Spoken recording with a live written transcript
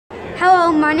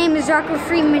Hello, my name is Rocco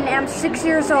and I'm 6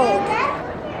 years old.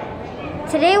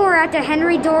 Today we're at the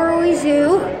Henry Doorway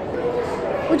Zoo,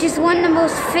 which is one of the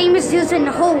most famous zoos in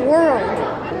the whole world.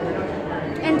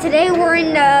 And today we're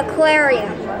in the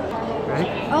aquarium.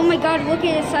 Oh my god, look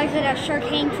at the size of that shark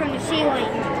hanging from the ceiling.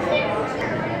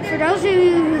 For those of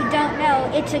you who don't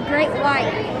know, it's a great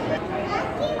white.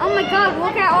 Oh my god,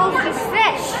 look at all of these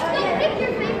fish.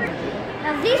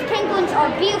 Now these penguins are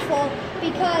beautiful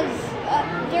because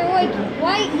they're like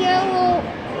white, yellow,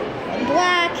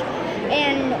 black,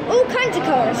 and all kinds of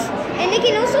colors. And they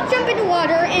can also jump in the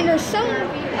water, and there's some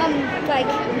like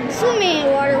swimming in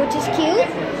the water, which is cute.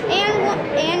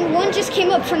 And one just came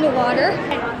up from the water.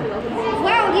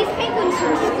 Wow, these penguins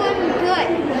are swimming good.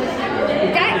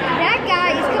 That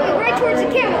guy is coming right towards the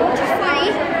camera, which is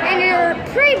funny. And they're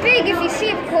pretty big if you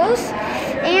see up close.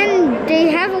 And they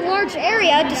have a large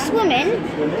area to swim in.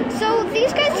 So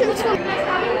these guys can swim.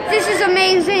 This is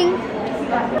amazing.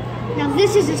 Now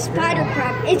this is a spider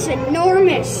crab. It's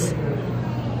enormous.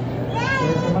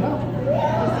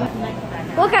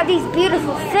 Look at these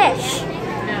beautiful fish.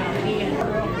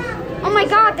 Oh my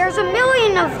god, there's a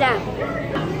million of them.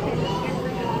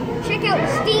 Check out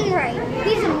Stingray.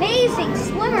 He's an amazing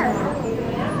swimmer.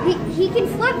 He can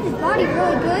flip his body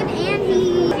really good,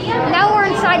 and now we're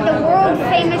inside the world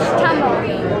famous tunnel.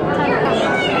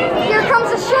 Here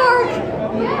comes a shark.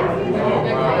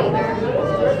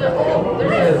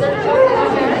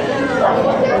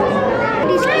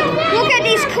 Look at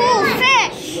these cool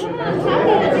fish.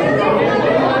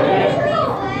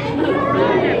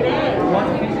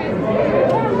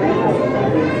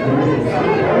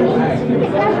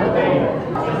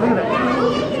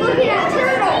 Look at that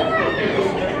turtle.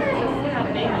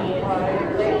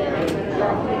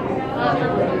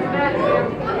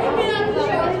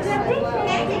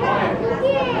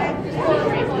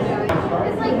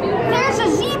 There's a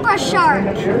zebra shark.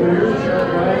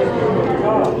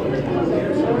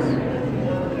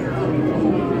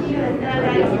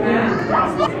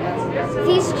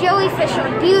 These jellyfish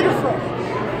are beautiful.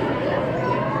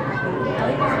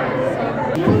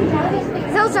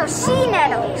 Those are sea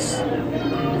nettles.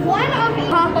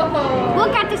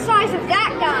 Look at the size of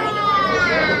that guy.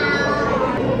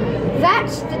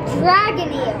 That's the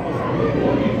dragon eel.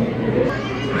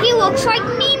 He looks like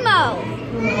Nemo.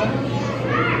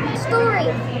 Story.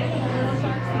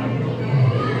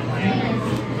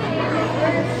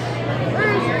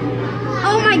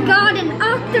 Oh my god, an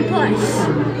octopus.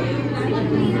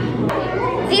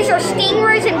 These are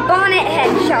stingrays and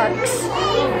bonnethead sharks.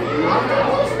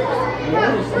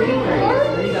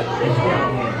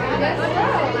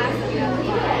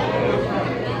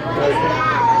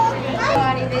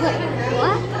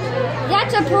 What?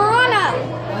 That's a piranha.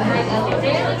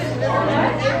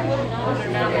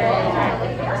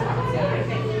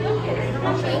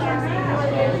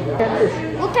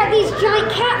 Look at these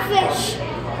giant catfish.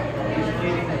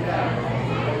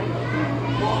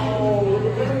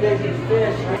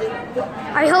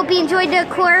 I hope you enjoyed the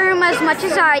aquarium as much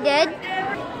as I did.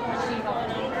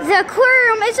 The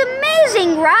aquarium is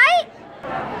amazing, right?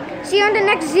 See you on the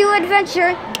next zoo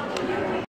adventure.